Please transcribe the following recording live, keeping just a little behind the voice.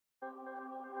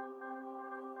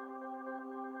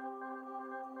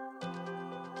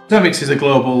CEMEX is a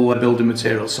global building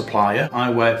materials supplier. I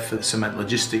work for the cement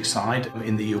logistics side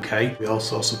in the UK. We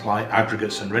also supply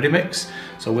aggregates and ready-mix.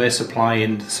 So we're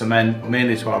supplying cement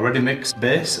mainly to our ready-mix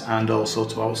base and also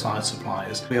to outside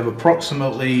suppliers. We have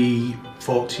approximately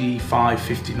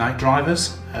 45-50 night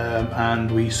drivers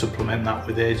and we supplement that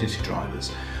with agency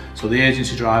drivers. So the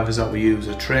agency drivers that we use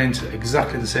are trained to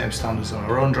exactly the same standards as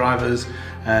our own drivers,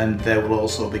 and they will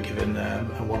also be given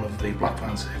one of the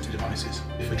Blackline safety devices.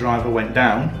 If a driver went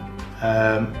down,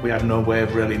 we have no way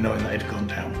of really knowing that he'd gone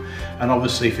down. And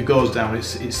obviously if it goes down,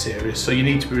 it's serious. So you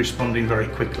need to be responding very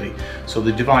quickly. So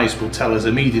the device will tell us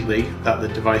immediately that the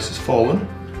device has fallen,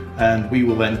 and we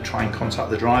will then try and contact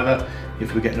the driver.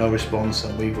 If we get no response,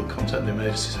 then we will contact the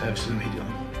emergency services immediately.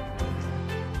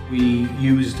 We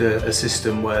used a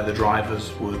system where the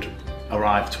drivers would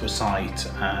arrive to a site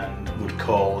and would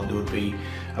call, and there would be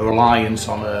a reliance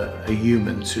on a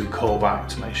human to call back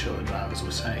to make sure the drivers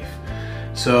were safe.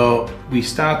 So we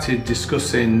started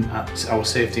discussing at our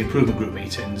safety improvement group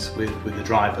meetings with the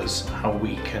drivers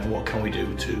what can we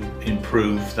do to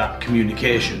improve that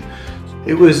communication.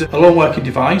 It was a lone working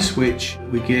device which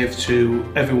we gave to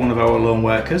every one of our lone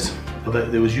workers.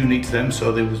 That was unique to them,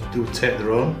 so they would take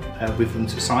their own with them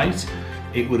to site.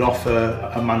 It would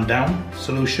offer a man down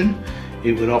solution.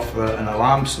 It would offer an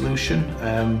alarm solution,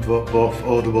 both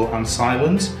audible and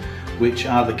silent, which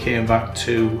either came back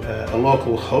to a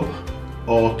local hub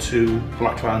or to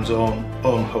Blackline's own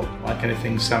hub. Like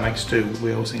anything CEMEX do,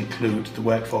 we always include the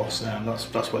workforce, and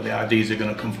that's where the IDs are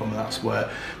going to come from, and that's where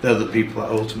they're the people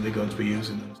that are ultimately going to be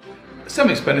using them.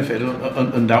 CEMEX benefited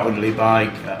undoubtedly by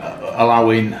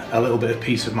allowing a little bit of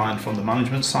peace of mind from the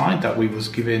management side, that we was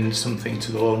giving something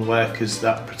to the lone workers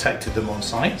that protected them on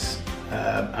sites,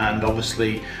 and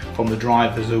obviously from the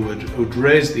drivers who would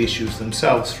raise the issues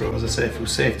themselves through, as I say, through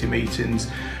safety meetings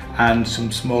and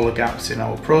some smaller gaps in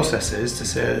our processes to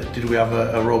say, did we have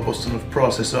a robust enough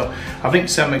process? So I think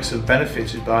CEMEX have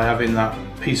benefited by having that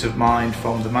peace of mind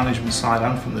from the management side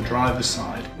and from the driver's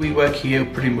side. We work here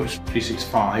pretty much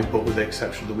 365, but with the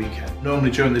exception of the weekend. Normally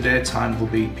during the daytime there'll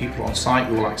be people on site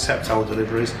who will accept our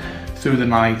deliveries. Through the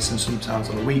nights and sometimes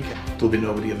on the weekend there'll be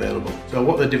nobody available. So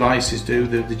what the devices do,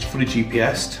 they're fully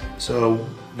GPSed, so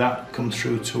that comes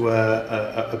through to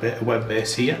a web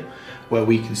base here where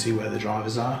we can see where the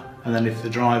drivers are, and then if the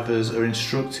drivers are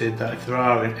instructed that if there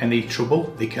are any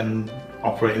trouble, they can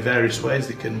operate in various ways.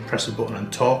 They can press a button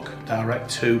and talk direct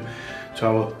to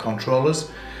our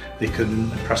controllers. They can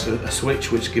press a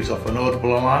switch which gives off an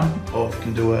audible alarm, or they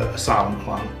can do a silent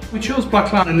alarm. We chose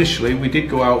Blackline initially. We did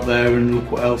go out there and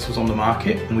look what else was on the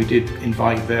market, and we did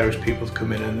invite various people to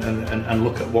come in and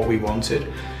look at what we wanted.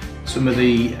 Some of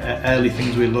the early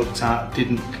things we looked at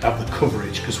didn't have the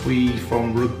coverage, because we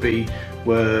from Rugby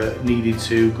were needed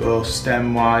to go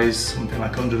stem-wise something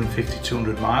like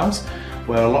 150-200 miles,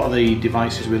 where a lot of the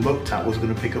devices we looked at was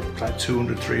going to pick up like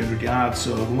 200-300 yards,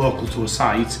 so local to a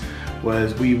site,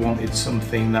 whereas we wanted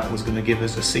something that was going to give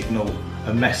us a signal,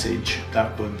 a message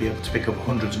that would be able to pick up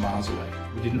hundreds of miles away.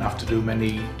 We didn't have to do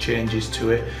many changes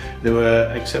to it. They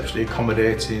were exceptionally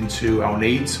accommodating to our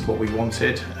needs, what we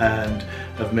wanted, and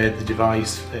have made the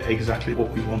device exactly what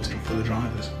we wanted for the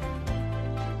drivers.